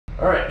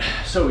All right,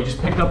 so we just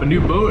picked up a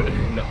new boat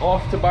and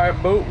off to buy a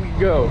boat we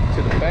go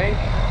to the bank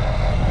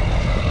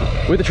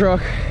with the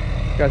truck.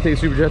 Gotta take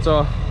the super jets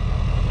off,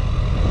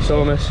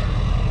 sell them this,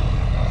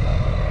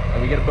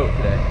 and we get a boat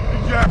today.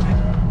 Yeah,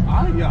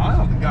 I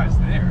don't think the guy's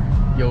there.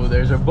 Yo,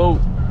 there's our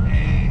boat. All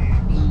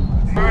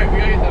right, we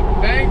gotta get the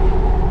bank,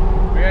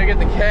 we gotta get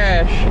the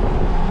cash,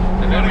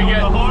 and then we get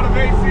the heart of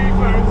AC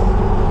first,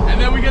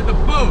 and then we get the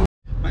boat.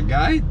 My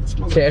guy,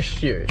 Cash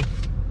here.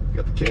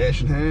 Got the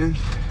cash in hand.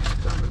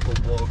 Time to go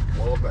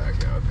blow it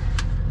back out.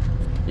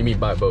 You mean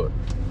buy a boat?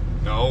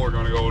 No, we're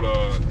gonna go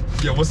to,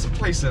 yeah, what's the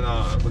place in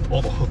with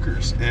all the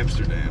hookers?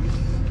 Amsterdam.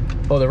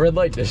 Oh, the red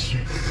light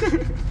district. Yeah,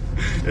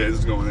 this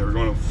is going there. We're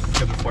going to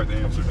get the flight to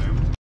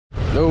Amsterdam.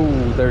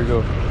 Oh, there we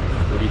go.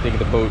 What do you think of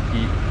the boat,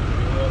 Pete?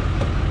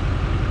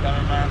 That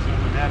reminds me of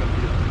banana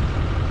peel.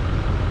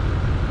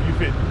 You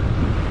fit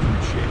 2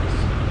 chicks.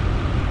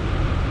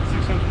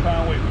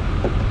 600-pound weight.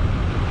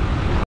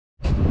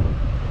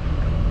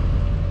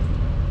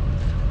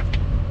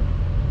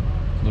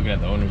 Looking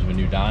at the owners of a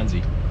new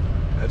Donzi.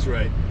 That's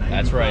right.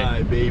 That's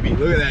right, baby.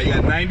 Look at that. You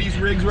got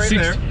 90s rigs right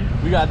there.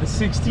 We got the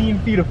 16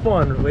 feet of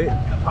fun. Wait,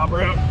 pop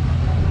her out.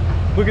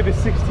 Look at the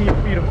 16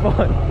 feet of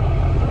fun.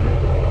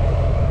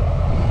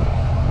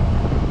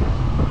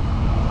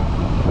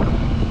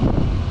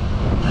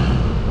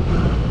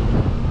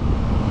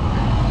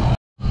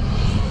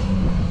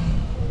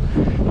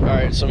 All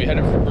right, so we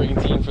headed for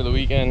Brigantine for the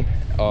weekend.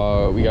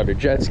 We got our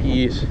jet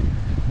skis,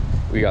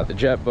 we got the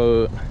jet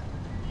boat,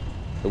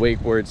 the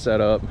wakeboard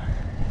set up,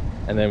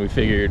 and then we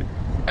figured,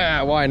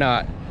 why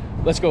not?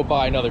 Let's go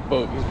buy another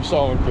boat because we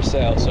saw one for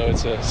sale. So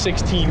it's a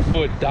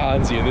 16-foot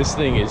Donzi, and this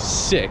thing is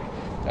sick.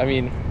 I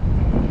mean,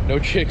 no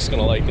chick's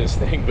gonna like this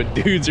thing, but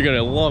dudes are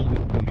gonna love it.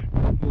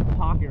 Little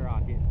pocket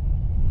rocket.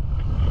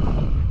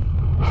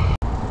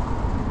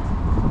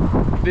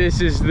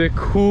 This is the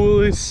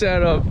coolest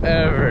setup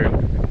ever.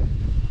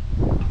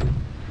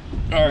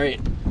 All right,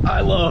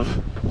 I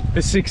love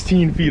the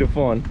 16 feet of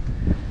fun.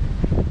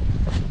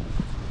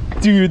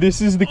 Dude,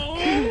 this is the...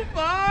 Oh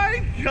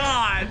my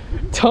God!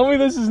 Tell me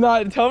this is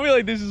not, tell me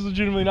like this is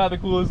legitimately not the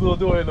coolest little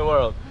toy in the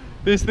world.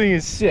 This thing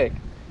is sick.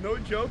 No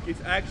joke,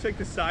 it's actually like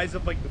the size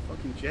of like the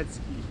fucking jet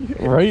ski.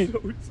 Right?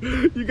 So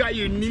you got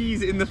your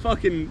knees in the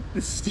fucking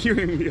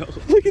steering wheel.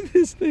 Look at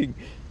this thing.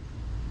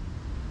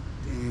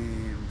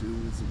 Damn,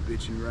 dude, it's a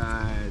bitchin'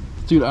 ride.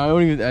 Dude, I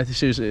don't even,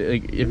 seriously,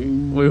 like, if,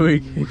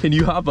 wait, can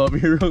you hop up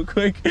here real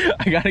quick?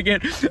 I gotta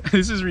get,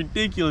 this is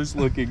ridiculous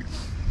looking.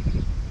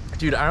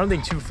 Dude, I don't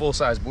think 2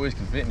 full-size boys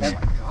can fit in here.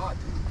 Oh my God,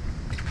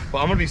 dude.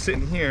 Well, I'm gonna be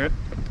sitting here.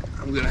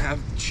 I'm gonna have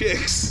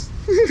chicks.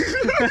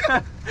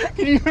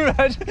 Can you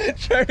imagine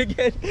trying to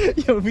get,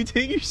 yo, if we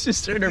take your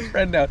sister and her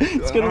friend out,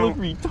 it's gonna look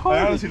retarded.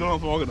 I honestly don't know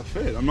if we're all gonna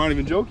fit. I'm not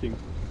even joking.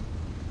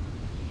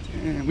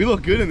 Damn, we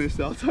look good in this,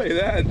 I'll tell you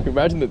that.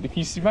 Imagine that. Can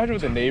you imagine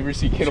what the neighbors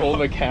see kid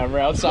holding a camera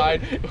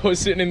outside, was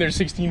sitting in their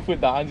 16-foot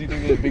Donzi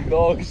thinking the big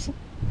dogs.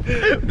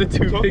 The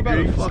 2 Talk big about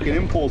a rigs. fucking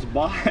impulse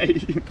buy.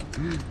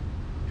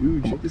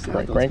 Dude, check this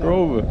out. Crank her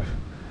over.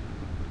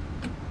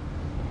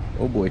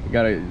 Oh boy, you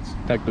got it's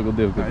technical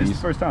This is difficulties. the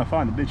first time I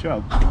find the bitch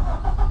up.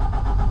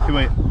 Okay,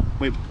 wait,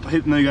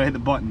 no, you gotta hit the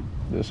button.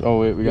 This,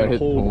 oh wait, we gotta hit.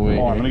 Hold Oh, wait,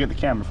 on, wait. let me get the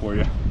camera for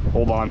you.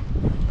 Hold on.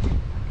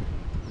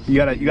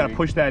 You gotta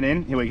push that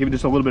in. Here, wait, give it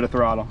just a little bit of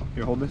throttle.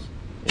 Here, hold this.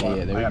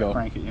 Yeah, there I we gotta go.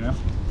 crank it, you know?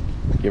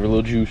 Give her a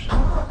little juice.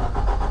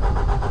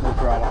 No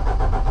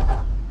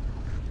throttle.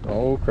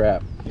 Oh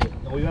crap. Yeah,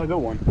 oh, we got a good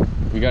one.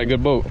 We got a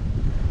good boat.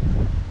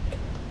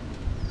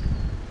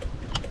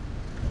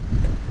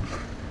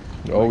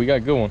 Oh, we got a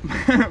good one.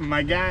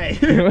 My guy.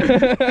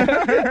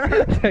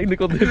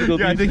 Technical difficulties.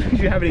 Yeah, I think you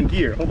should have it in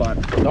gear. Hold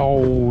on.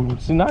 Oh,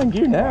 it's not in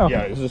gear now.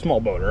 Yeah, this is a small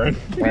boat, right?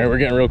 All right, we're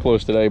getting real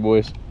close today,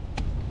 boys.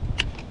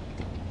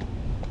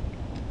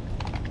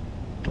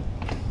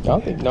 I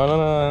don't think,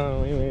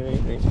 no,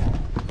 wait.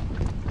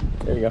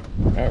 There you go.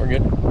 All right, we're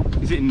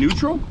good. Is it in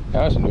neutral?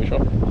 Now it's in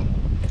neutral.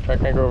 Try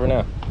crank her over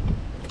now.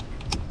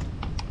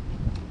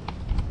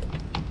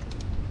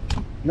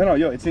 No,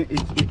 yo, it's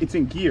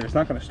in gear. It's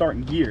not gonna start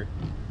in gear.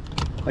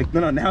 Like,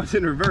 no, now it's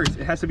in reverse.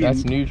 It has to be.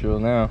 That's neutral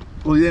now.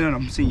 Well, yeah, no,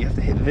 I'm saying you have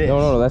to hit this.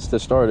 No, that's to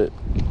start it.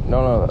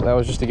 No, that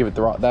was just to give it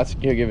throttle. That's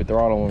to give it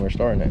throttle when we're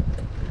starting it.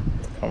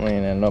 I'm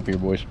laying that up here,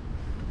 boys.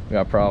 We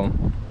got a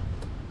problem.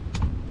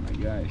 My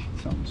gosh,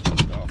 something's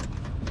fucked up.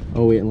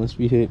 Oh wait, unless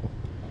we hit.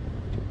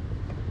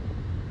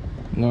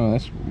 No,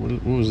 that's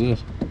what was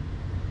this?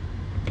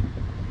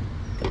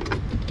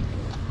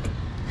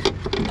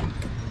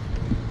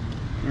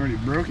 I already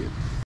broke it.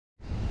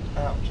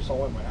 Ow, just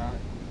all in my eye.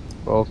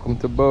 Welcome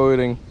to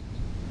boating.